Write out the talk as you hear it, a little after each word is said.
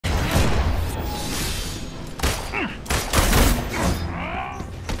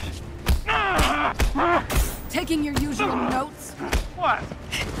taking your usual notes? What?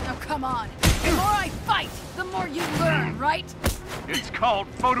 Now come on. The more I fight, the more you learn, right? It's called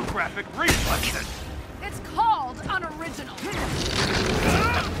photographic reflexes. It's called unoriginal.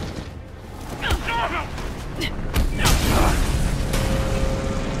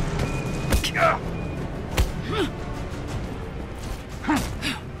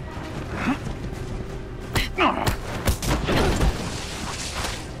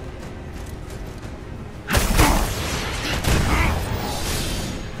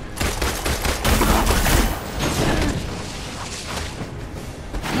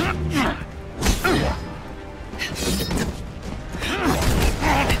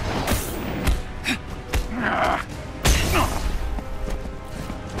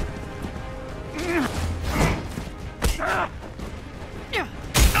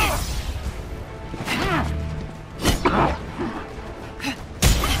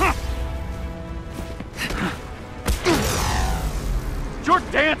 Your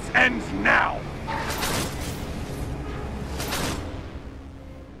dance ends now!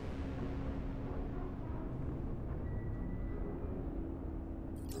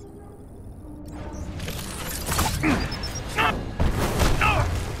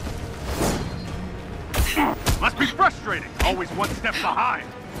 Must be frustrating, always one step behind.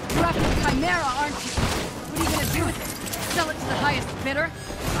 You're after the Chimera, aren't you? What are you gonna do with it? Sell it to the highest bidder?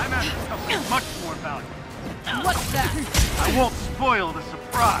 I'm after something much more valuable. What's that? I won't spoil the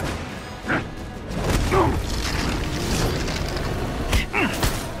surprise.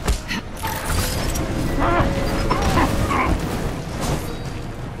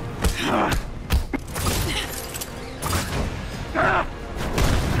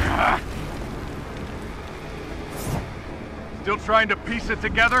 Still trying to piece it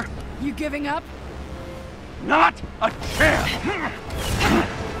together? You giving up? Not a chance!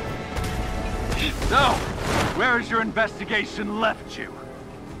 So, where has your investigation left you?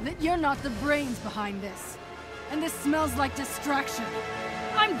 That you're not the brains behind this. And this smells like distraction.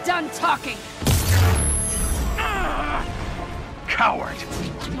 I'm done talking! Coward!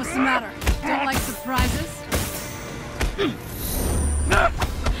 What's the matter? Don't like surprises?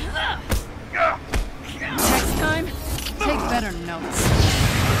 Next time, take better notes.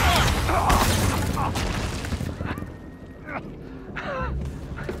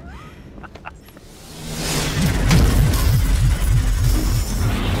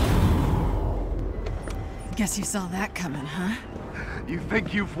 Guess you saw that coming, huh? You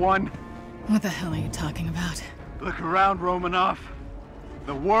think you've won? What the hell are you talking about? Look around, Romanoff.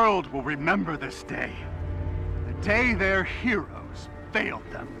 The world will remember this day. The day their heroes failed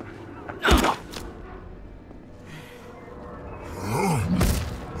them.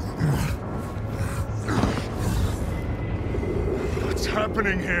 What's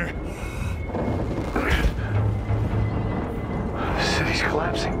happening here? The city's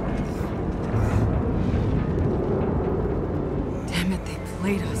collapsing. Damn it, they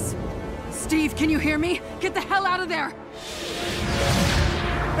played us. Steve, can you hear me? Get the hell out of there!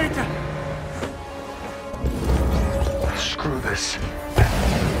 Eta! Screw this.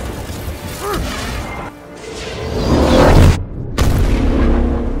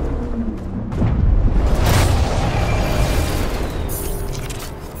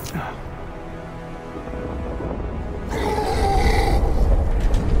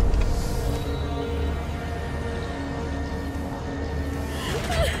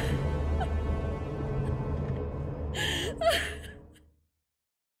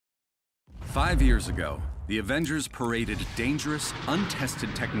 Five years ago, the Avengers paraded dangerous,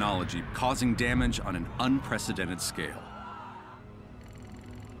 untested technology causing damage on an unprecedented scale.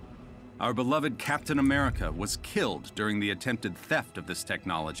 Our beloved Captain America was killed during the attempted theft of this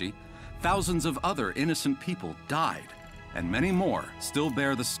technology. Thousands of other innocent people died, and many more still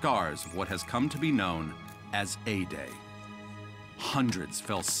bear the scars of what has come to be known as A-Day. Hundreds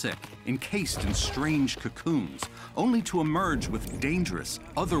fell sick, encased in strange cocoons, only to emerge with dangerous,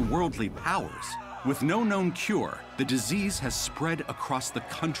 otherworldly powers. With no known cure, the disease has spread across the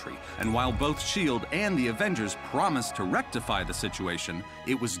country, and while both S.H.I.E.L.D. and the Avengers promised to rectify the situation,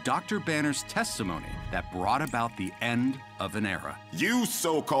 it was Dr. Banner's testimony that brought about the end of an era. You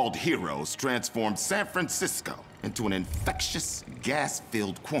so-called heroes transformed San Francisco into an infectious,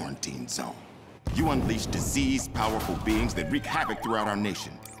 gas-filled quarantine zone. You unleashed diseased, powerful beings that wreak havoc throughout our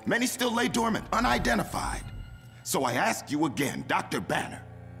nation. Many still lay dormant, unidentified. So I ask you again, Dr. Banner,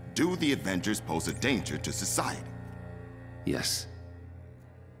 do the Avengers pose a danger to society? Yes.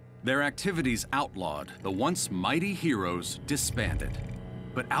 Their activities outlawed, the once mighty heroes disbanded.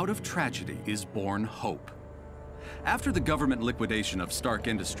 But out of tragedy is born hope. After the government liquidation of Stark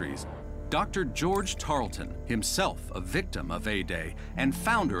Industries, Dr. George Tarleton, himself a victim of A-Day and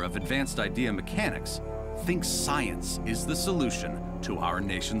founder of Advanced Idea Mechanics, thinks science is the solution to our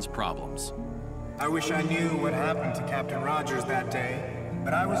nation's problems. I wish I knew what happened to Captain Rogers that day,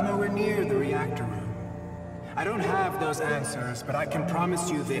 but I was nowhere near the reactor room. I don't have those answers, but I can promise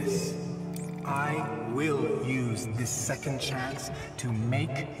you this. I will use this second chance to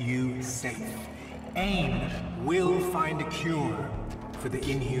make you safe. AIM will find a cure for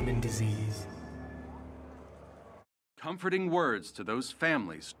the inhuman disease. Comforting words to those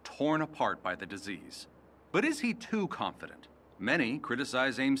families torn apart by the disease. But is he too confident? Many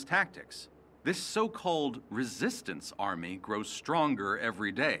criticize AIM's tactics. This so-called resistance army grows stronger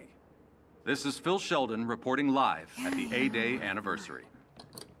every day. This is Phil Sheldon reporting live at the A-Day anniversary.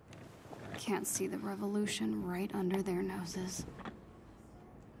 Can't see the revolution right under their noses.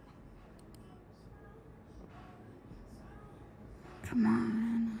 Come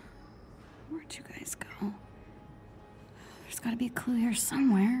on. Where'd you guys go? There's gotta be a clue here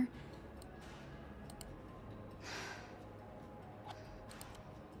somewhere.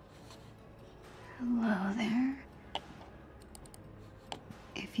 Hello there.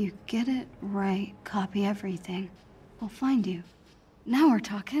 If you get it right, copy everything. We'll find you. Now we're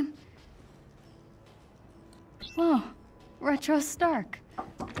talking. Whoa, Retro Stark.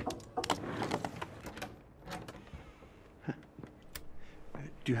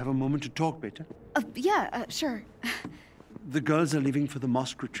 Do you have a moment to talk, Beta? Yeah, sure. The girls are leaving for the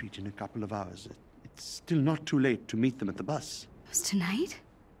mosque retreat in a couple of hours. It's still not too late to meet them at the bus. It was tonight?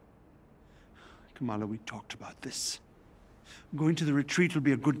 Kamala, we talked about this. Going to the retreat will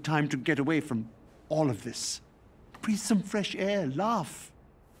be a good time to get away from all of this. Breathe some fresh air, laugh.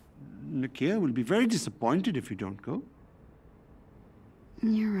 Nakia will be very disappointed if you don't go.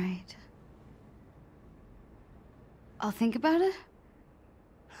 You're right. I'll think about it.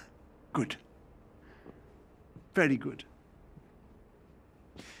 Good. Very good.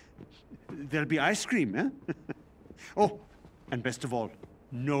 There'll be ice cream, eh? Oh, and best of all,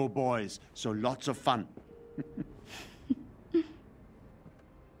 no boys, so lots of fun.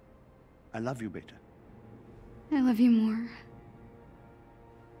 I love you, Beta. I love you more.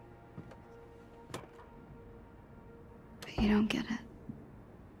 But you don't get it.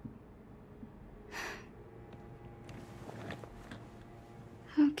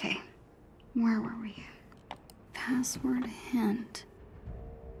 Okay, where were we? Password hint.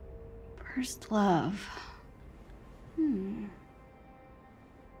 First love.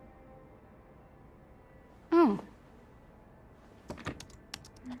 Oh.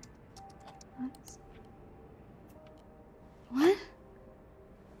 What?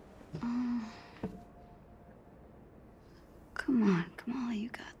 Come on, Kamala, you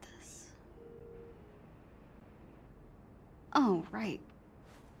got this. Oh, right.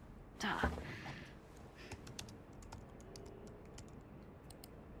 Duh.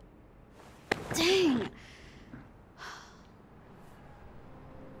 Dang!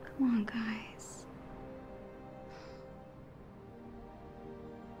 Come on, guys.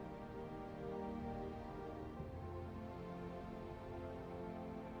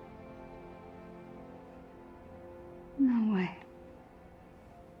 No way.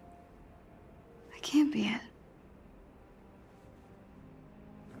 That can't be it.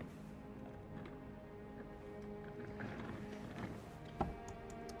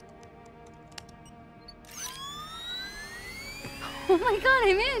 Oh my god,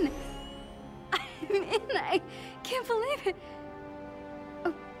 I'm in! I'm in! I can't believe it!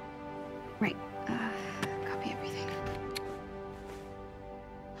 Oh, right. Copy everything.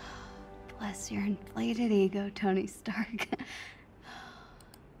 Bless your inflated ego, Tony Stark.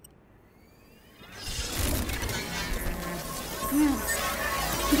 No.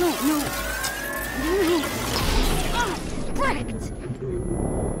 No. Oh, wrecked!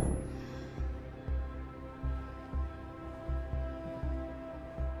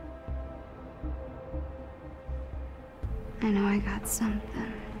 I know I got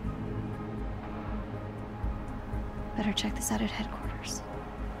something. Better check this out at headquarters.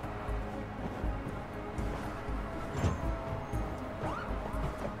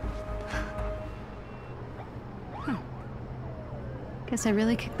 Huh. Guess I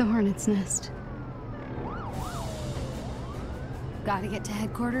really kicked the hornet's nest. Gotta get to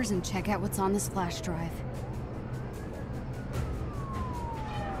headquarters and check out what's on this flash drive.